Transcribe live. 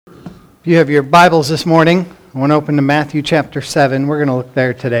If you have your Bibles this morning, I want to open to Matthew chapter 7. We're going to look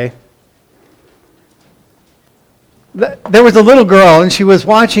there today. There was a little girl, and she was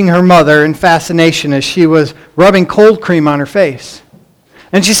watching her mother in fascination as she was rubbing cold cream on her face.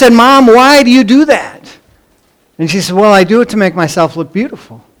 And she said, "Mom, why do you do that?" And she said, "Well, I do it to make myself look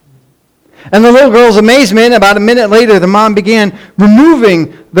beautiful." And the little girl's amazement, about a minute later, the mom began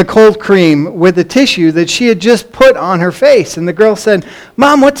removing the cold cream with the tissue that she had just put on her face. And the girl said,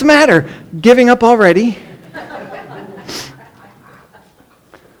 "Mom, what's the matter? Giving up already?"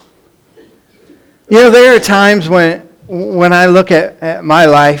 You know, there are times when I look at my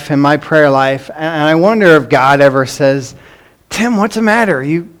life and my prayer life, and I wonder if God ever says, "Tim, what's the matter? Are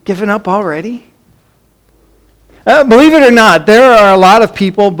you giving up already?" Believe it or not, there are a lot of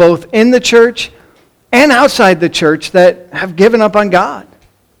people both in the church and outside the church that have given up on God.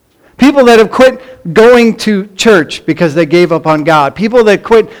 People that have quit going to church because they gave up on God. People that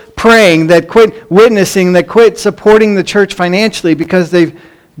quit praying, that quit witnessing, that quit supporting the church financially because they've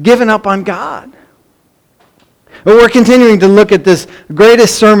given up on God. But we're continuing to look at this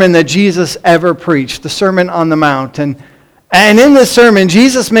greatest sermon that Jesus ever preached, the Sermon on the Mount. And in this sermon,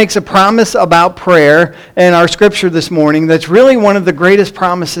 Jesus makes a promise about prayer in our scripture this morning that's really one of the greatest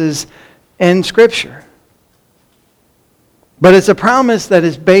promises in Scripture. But it's a promise that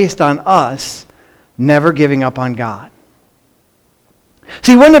is based on us never giving up on God.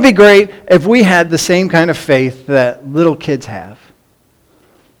 See, wouldn't it be great if we had the same kind of faith that little kids have?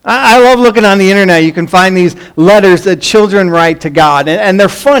 I love looking on the internet. You can find these letters that children write to God. And they're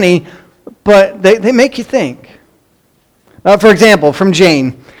funny, but they make you think. For example, from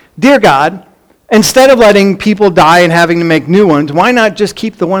Jane, "Dear God, instead of letting people die and having to make new ones, why not just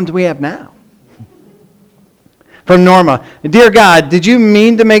keep the ones we have now?" From Norma, "Dear God, did you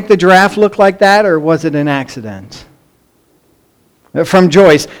mean to make the giraffe look like that, or was it an accident?" From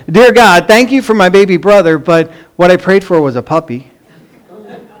Joyce, "Dear God, thank you for my baby brother, but what I prayed for was a puppy."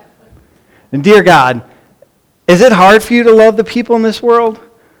 And "Dear God, is it hard for you to love the people in this world?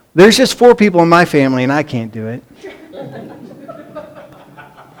 There's just 4 people in my family, and I can't do it."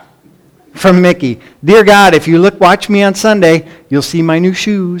 From Mickey, "Dear God, if you watch me on Sunday, you'll see my new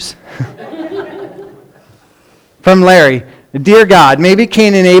shoes." From Larry, "Dear God, maybe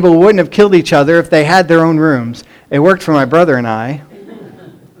Cain and Abel wouldn't have killed each other if they had their own rooms. It worked for my brother and I."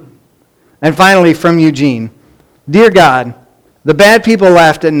 And finally, from Eugene, "Dear God, the bad people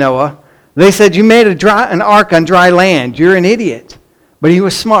laughed at Noah. They said, 'You made an ark on dry land. You're an idiot.' But he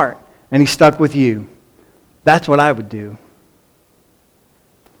was smart, and he stuck with you. That's what I would do."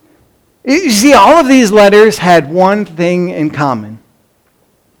 You see, all of these letters had one thing in common.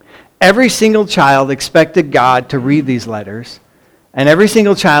 Every single child expected God to read these letters, and every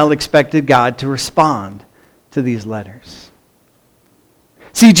single child expected God to respond to these letters.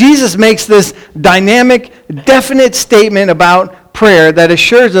 See, Jesus makes this dynamic, definite statement about prayer that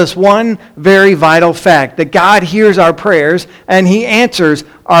assures us one very vital fact, that God hears our prayers and He answers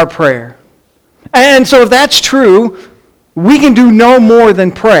our prayer. And so if that's true, we can do no more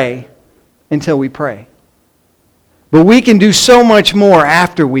than pray until we pray. But we can do so much more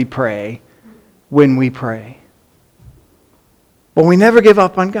after we pray, when we pray. But we never give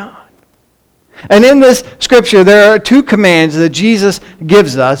up on God. And in this scripture, there are 2 commands that Jesus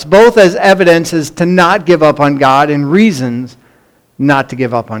gives us, both as evidences to not give up on God and reasons not to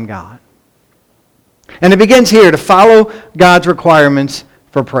give up on God. And it begins here, to follow God's requirements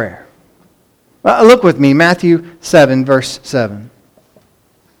for prayer. Look with me, Matthew 7, verse 7.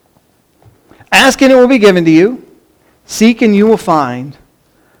 "Ask and it will be given to you. Seek and you will find.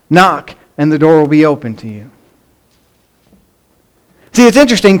 Knock and the door will be open to you." See, it's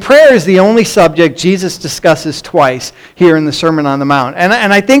interesting. Prayer is the only subject Jesus discusses twice here in the Sermon on the Mount. And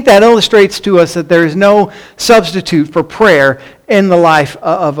I think that illustrates to us that there is no substitute for prayer in the life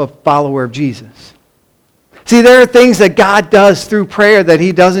of a follower of Jesus. See, there are things that God does through prayer that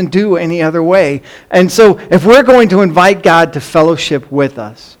He doesn't do any other way. And so if we're going to invite God to fellowship with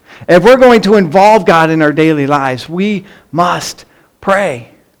us, if we're going to involve God in our daily lives, we must pray.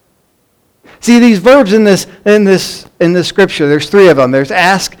 See, these verbs in this scripture, there's 3 of them. There's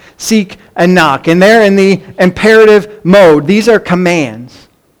ask, seek, and knock. And they're in the imperative mode. These are commands.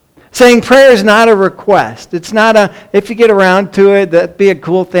 Saying prayer is not a request. It's not a, if you get around to it, that'd be a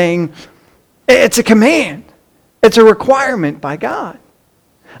cool thing. It's a command. It's a requirement by God.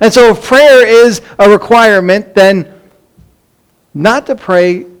 And so if prayer is a requirement, then not to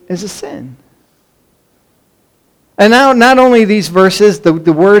pray is a sin. And now, not only these verses, the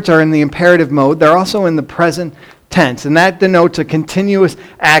words are in the imperative mode, they're also in the present tense, and that denotes a continuous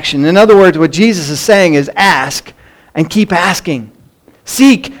action. In other words, what Jesus is saying is ask and keep asking.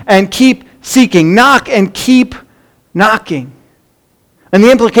 Seek and keep seeking. Knock and keep knocking. And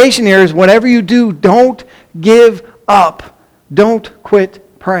the implication here is whatever you do, don't give up. Don't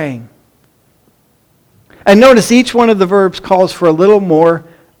quit praying. And notice each one of the verbs calls for a little more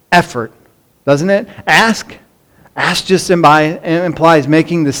effort, doesn't it? Ask. Ask just implies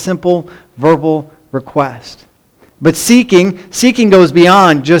making the simple verbal request. But seeking goes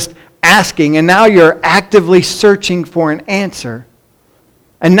beyond just asking, and now you're actively searching for an answer.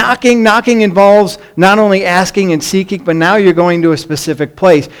 And knocking involves not only asking and seeking, but now you're going to a specific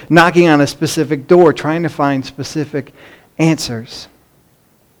place, knocking on a specific door, trying to find specific answers.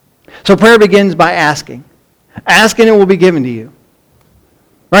 So prayer begins by asking. Ask and it will be given to you.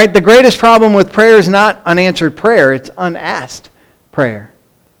 Right? The greatest problem with prayer is not unanswered prayer, it's unasked prayer.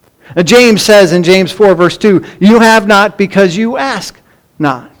 Now, James says in James 4, verse 2, you have not because you ask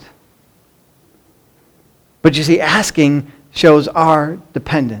not. But you see, asking shows our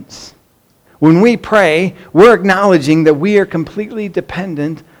dependence. When we pray, we're acknowledging that we are completely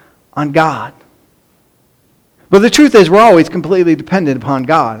dependent on God. But the truth is, we're always completely dependent upon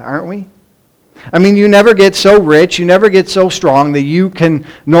God, aren't we? I mean, you never get so rich, you never get so strong that you can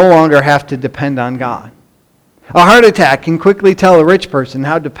no longer have to depend on God. A heart attack can quickly tell a rich person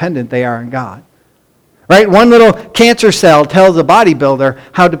how dependent they are on God. Right? One little cancer cell tells a bodybuilder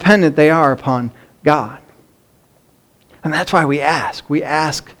how dependent they are upon God. And that's why we ask. We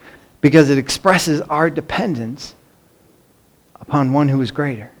ask because it expresses our dependence upon one who is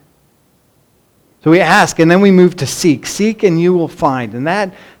greater. So we ask, and then we move to seek. Seek and you will find. And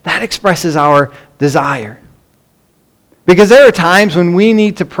that expresses our desire. Because there are times when we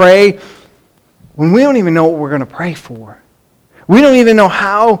need to pray when we don't even know what we're going to pray for. We don't even know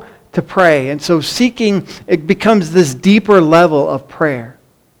how to pray. And so seeking, it becomes this deeper level of prayer.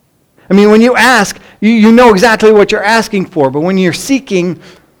 I mean, when you ask, you know exactly what you're asking for. But when you're seeking,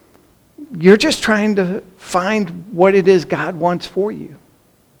 you're just trying to find what it is God wants for you.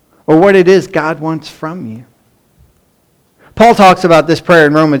 Or what it is God wants from you. Paul talks about this prayer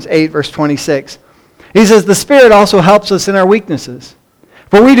in Romans 8, verse 26. He says, the Spirit also helps us in our weaknesses.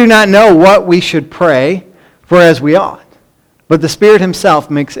 For we do not know what we should pray for as we ought. But the Spirit Himself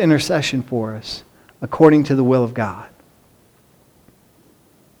makes intercession for us according to the will of God.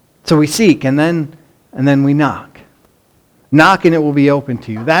 So we seek and then we knock. Knock and it will be open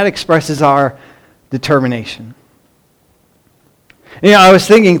to you. That expresses our determination. You know, I was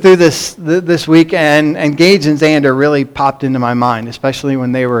thinking through this week, and Gage and Xander really popped into my mind, especially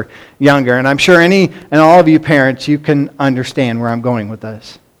when they were younger. And I'm sure any and all of you parents, you can understand where I'm going with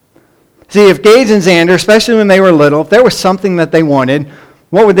this. See, if Gage and Xander, especially when they were little, if there was something that they wanted,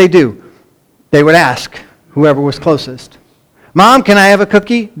 what would they do? They would ask whoever was closest. Mom, can I have a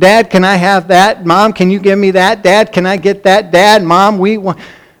cookie? Dad, can I have that? Mom, can you give me that? Dad, can I get that? Dad, Mom, we want...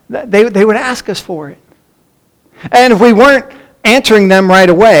 They would ask us for it. And if we weren't answering them right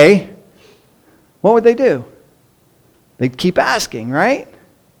away, what would they do? They'd keep asking, right?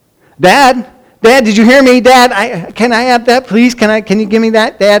 Dad, did you hear me? Dad, can I have that, please? Can you give me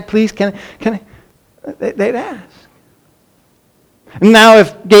that? Dad, please, can I? They'd ask. And now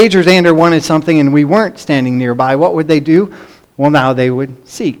if Gage or Xander wanted something and we weren't standing nearby, what would they do? Well, now they would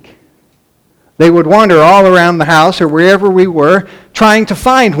seek. They would wander all around the house or wherever we were, trying to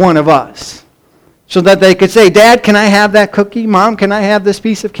find one of us. So that they could say, Dad, can I have that cookie? Mom, can I have this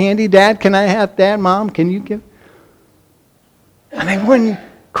piece of candy? Dad, can I have that? Mom, can you give? And they wouldn't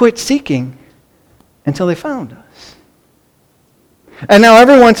quit seeking until they found us. And now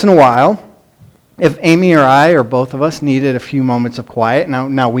every once in a while, if Amy or I or both of us needed a few moments of quiet,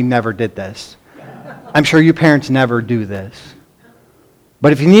 now we never did this. I'm sure you parents never do this.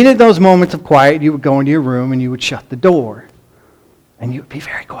 But if you needed those moments of quiet, you would go into your room and you would shut the door. And you would be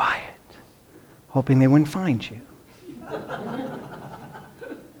very quiet, hoping they wouldn't find you.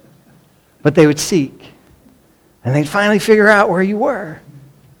 But they would seek. And they'd finally figure out where you were.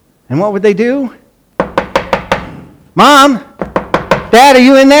 And what would they do? Mom, Dad, are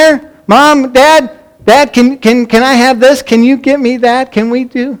you in there? Mom, Dad, can I have this? Can you get me that? Can we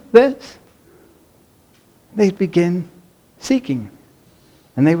do this? They'd begin seeking.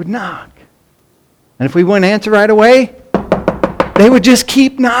 And they would knock. And if we wouldn't answer right away, they would just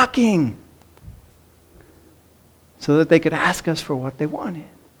keep knocking. So that they could ask us for what they wanted,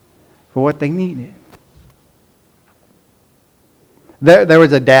 for what they needed. There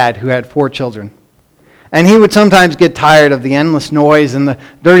was a dad who had 4 children. And he would sometimes get tired of the endless noise and the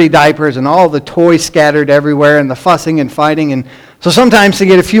dirty diapers and all the toys scattered everywhere and the fussing and fighting. And so sometimes to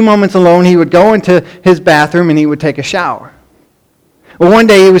get a few moments alone, he would go into his bathroom and he would take a shower. Well, one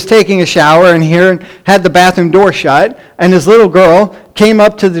day he was taking a shower and had the bathroom door shut, and his little girl came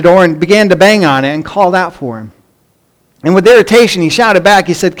up to the door and began to bang on it and called out for him. And with irritation, he shouted back,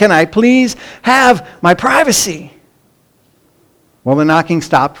 he said, "Can I please have my privacy?" Well, the knocking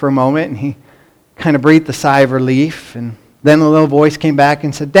stopped for a moment, and he kind of breathed a sigh of relief, and then the little voice came back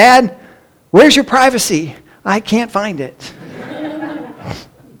and said, "Dad, where's your privacy? I can't find it."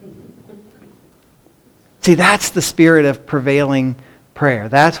 See, that's the spirit of prevailing prayer.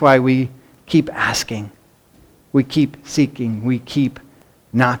 That's why we keep asking. We keep seeking. We keep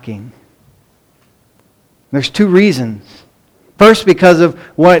knocking. There's two reasons. First, because of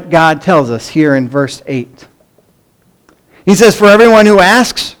what God tells us here in verse 8. He says, "For everyone who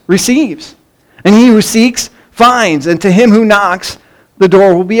asks receives, and he who seeks finds, and to him who knocks the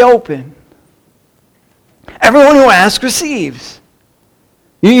door will be open." Everyone who asks receives.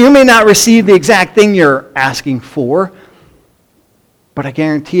 You may not receive the exact thing you're asking for, but I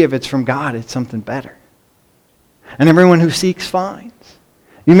guarantee if it's from God, it's something better. And everyone who seeks finds.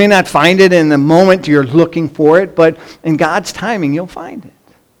 You may not find it in the moment you're looking for it, but in God's timing, you'll find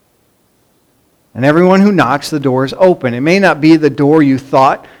it. And everyone who knocks, the door is open. It may not be the door you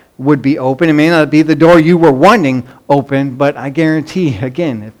thought would be open. It may not be the door you were wanting open, but I guarantee,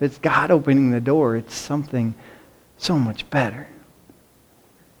 again, if it's God opening the door, it's something so much better.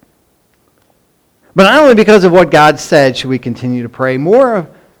 But not only because of what God said should we continue to pray,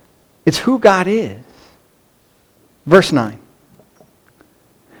 it's who God is. Verse 9.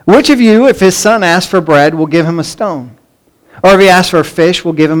 "Which of you, if his son asks for bread, will give him a stone? Or if he asks for a fish,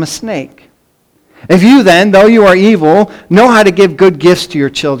 will give him a snake? If you then, though you are evil, know how to give good gifts to your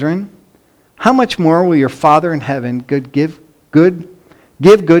children, how much more will your Father in heaven give good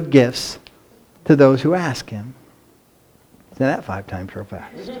gifts to those who ask him?" Say that 5 times real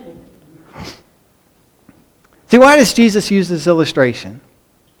fast. See, why does Jesus use this illustration?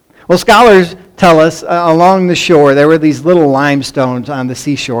 Well, scholars tell us along the shore there were these little limestones on the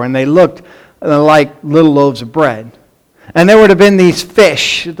seashore, and they looked like little loaves of bread. And there would have been these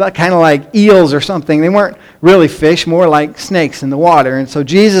fish, kind of like eels or something. They weren't really fish, more like snakes in the water. And so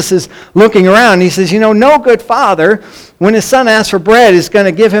Jesus is looking around, and he says, no good father, when his son asks for bread, is going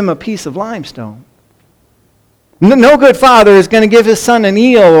to give him a piece of limestone. No good father is going to give his son an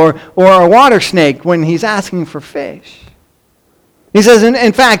eel or a water snake when he's asking for fish. He says,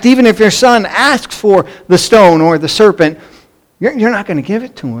 in fact, even if your son asks for the stone or the serpent, you're not going to give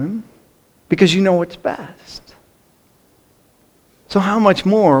it to him because you know what's best. So how much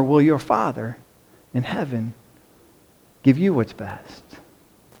more will your Father in heaven give you what's best?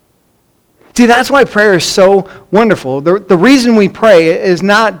 See, that's why prayer is so wonderful. The reason we pray is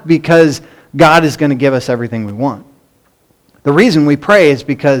not because God is going to give us everything we want. The reason we pray is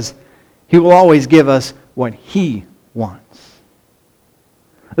because he will always give us what he wants.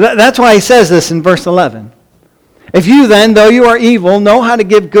 That's why he says this in verse 11. "If you then, though you are evil, know how to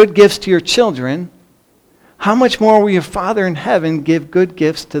give good gifts to your children, how much more will your Father in heaven give good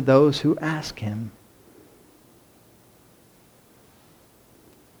gifts to those who ask him?"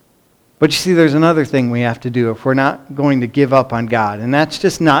 But you see, there's another thing we have to do if we're not going to give up on God. And that's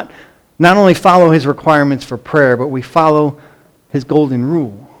just not only follow his requirements for prayer, but we follow his golden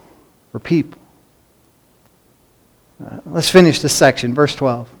rule for people. Let's finish this section, verse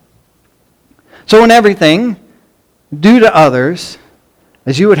 12. "So in everything, do to others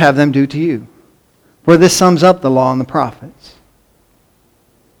as you would have them do to you. For this sums up the law and the prophets."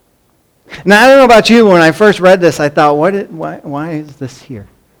 Now, I don't know about you, when I first read this, I thought, why is this here?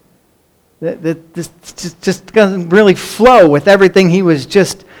 This just doesn't really flow with everything he was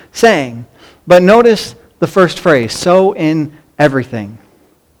just saying. But notice the first phrase, "so in everything."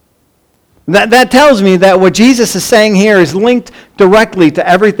 That tells me that what Jesus is saying here is linked directly to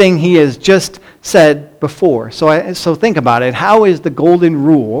everything he has just said before. So think about it. How is the golden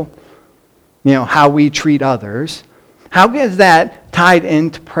rule, how we treat others, how is that tied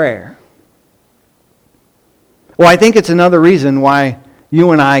into prayer? Well, I think it's another reason why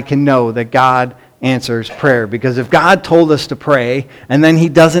you and I can know that God answers prayer. Because if God told us to pray and then he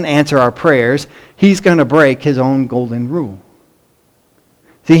doesn't answer our prayers, he's going to break his own golden rule.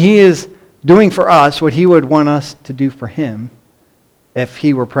 See, he is doing for us what he would want us to do for him if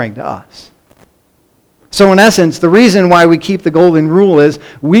he were praying to us. So in essence, the reason why we keep the golden rule is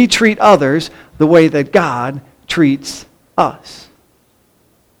we treat others the way that God treats us.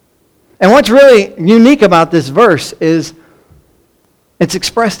 And what's really unique about this verse is it's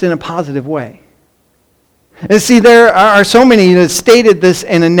expressed in a positive way. And see, there are so many that stated this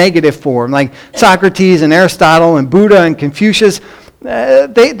in a negative form, like Socrates and Aristotle and Buddha and Confucius.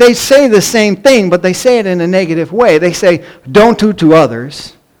 They say the same thing, but they say it in a negative way. They say, don't do to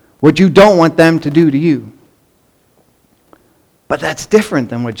others what you don't want them to do to you. But that's different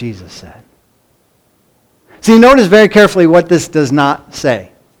than what Jesus said. See, notice very carefully what this does not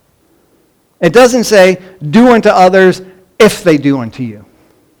say. It doesn't say, do unto others if they do unto you.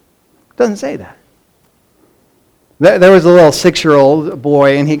 It doesn't say that. There was a little 6-year-old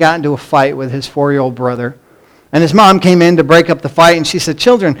boy, and he got into a fight with his 4-year-old brother. And his mom came in to break up the fight, and she said,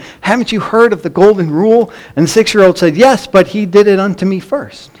 children, haven't you heard of the golden rule? And the 6-year-old said, yes, but he did it unto me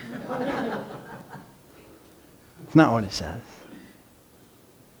first. It's not what it says.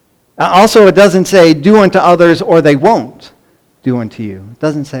 Also, it doesn't say, do unto others or they won't do unto you. It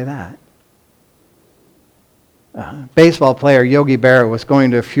doesn't say that. Baseball player Yogi Berra was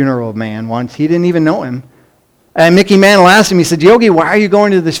going to a funeral of a man once. He didn't even know him. And Mickey Mantle asked him, he said, Yogi, why are you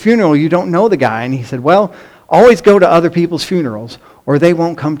going to this funeral? You don't know the guy. And he said, well, always go to other people's funerals or they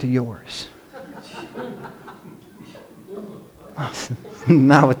won't come to yours.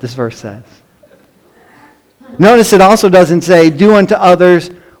 Not what this verse says. Notice it also doesn't say, do unto others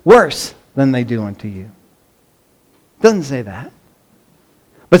worse than they do unto you. It doesn't say that.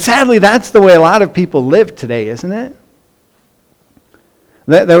 But sadly, that's the way a lot of people live today, isn't it?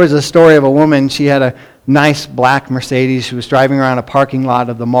 There was a story of a woman. She had a nice black Mercedes. She was driving around a parking lot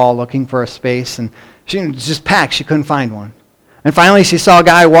of the mall looking for a space, and she was just packed. She couldn't find one. And finally, she saw a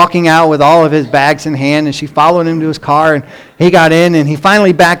guy walking out with all of his bags in hand, and she followed him to his car, and he got in, and he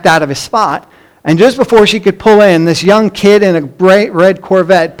finally backed out of his spot. And just before she could pull in, this young kid in a bright red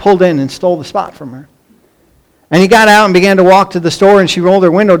Corvette pulled in and stole the spot from her. And he got out and began to walk to the store, and she rolled her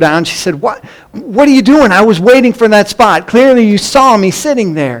window down. She said, What are you doing? I was waiting for that spot. Clearly you saw me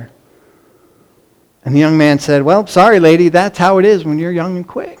sitting there. And the young man said, well, sorry, lady, that's how it is when you're young and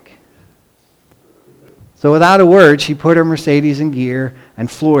quick. So without a word, she put her Mercedes in gear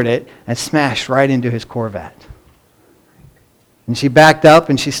and floored it and smashed right into his Corvette. And she backed up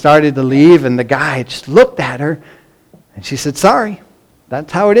and she started to leave, and the guy just looked at her, and she said, sorry,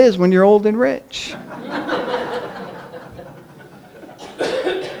 that's how it is when you're old and rich.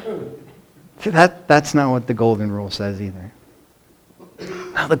 See, that's not what the golden rule says either.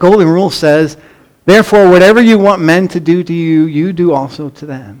 Now, the golden rule says, therefore, whatever you want men to do to you, you do also to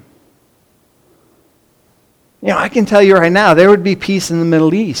them. You know, I can tell you right now, there would be peace in the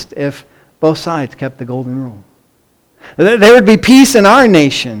Middle East if both sides kept the golden rule. There would be peace in our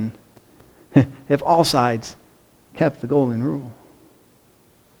nation if all sides kept the golden rule.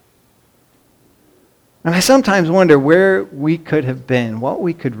 And I sometimes wonder where we could have been, what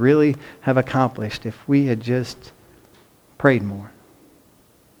we could really have accomplished if we had just prayed more,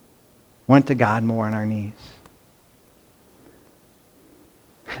 went to God more on our knees.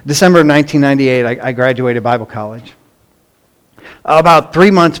 December of 1998, I graduated Bible college. About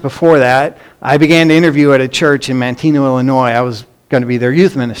 3 months before that, I began to interview at a church in Manteno, Illinois. I was going to be their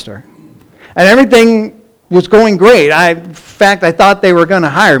youth minister. And everything was going great. In fact, I thought they were going to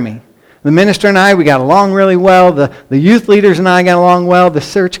hire me. The minister and I, we got along really well. The youth leaders and I got along well. The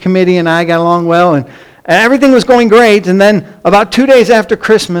search committee and I got along well. And everything was going great. And then about 2 days after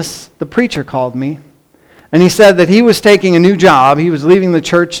Christmas, the preacher called me. And he said that he was taking a new job. He was leaving the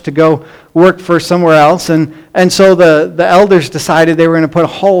church to go work for somewhere else. And so the elders decided they were going to put a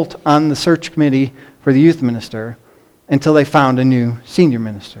halt on the search committee for the youth minister until they found a new senior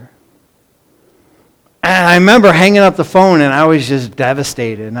minister. And I remember hanging up the phone, and I was just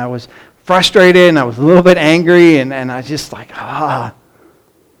devastated. And I was frustrated, and I was a little bit angry, and I was just like, And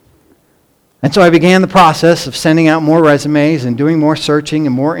so I began the process of sending out more resumes and doing more searching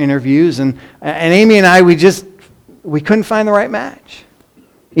and more interviews. And Amy and I, we couldn't find the right match.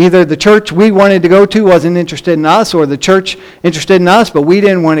 Either the church we wanted to go to wasn't interested in us, or the church interested in us, but we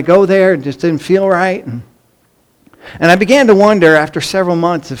didn't want to go there. It just didn't feel right. And I began to wonder after several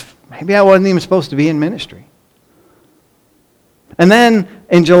months if maybe I wasn't even supposed to be in ministry. And then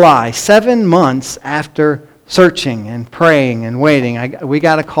in July, 7 months after searching and praying and waiting, we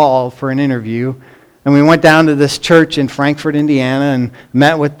got a call for an interview. And we went down to this church in Frankfort, Indiana, and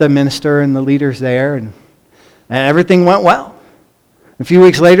met with the minister and the leaders there. And everything went well. A few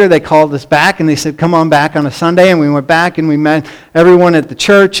weeks later, they called us back, and they said, come on back on a Sunday. And we went back, and we met everyone at the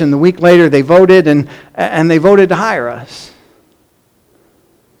church. And the week later, they voted, and they voted to hire us.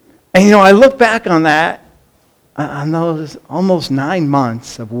 And, I look back on that, on those almost 9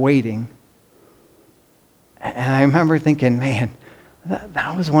 months of waiting. And I remember thinking, man,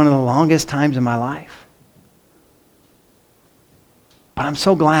 that was one of the longest times in my life. But I'm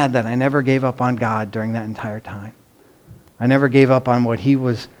so glad that I never gave up on God during that entire time. I never gave up on what He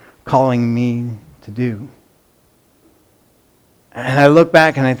was calling me to do. And I look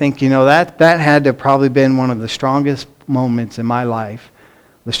back and I think, that had to probably been one of the strongest moments in my life,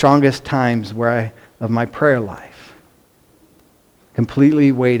 the strongest times of my prayer life.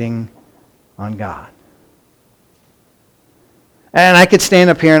 Completely waiting on God. And I could stand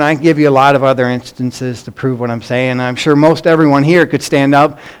up here and I can give you a lot of other instances to prove what I'm saying. I'm sure most everyone here could stand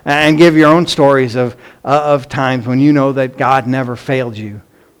up and give your own stories of times when you know that God never failed you.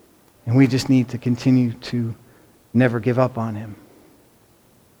 And we just need to continue to never give up on him.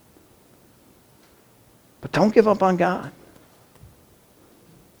 But don't give up on God.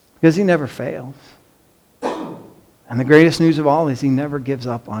 Because he never fails. And the greatest news of all is he never gives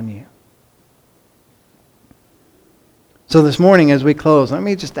up on you. So this morning as we close, let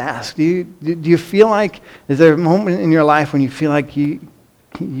me just ask, do you feel like, is there a moment in your life when you feel like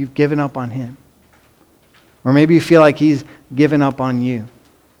you've given up on him? Or maybe you feel like he's given up on you.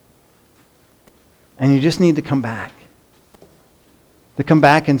 And you just need to come back. To come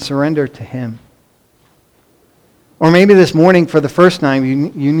back and surrender to him. Or maybe this morning for the first time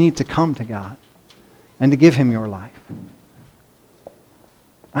you need to come to God and to give him your life.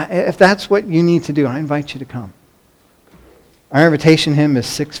 If that's what you need to do, I invite you to come. Our invitation hymn is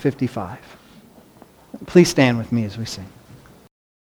 655. Please stand with me as we sing.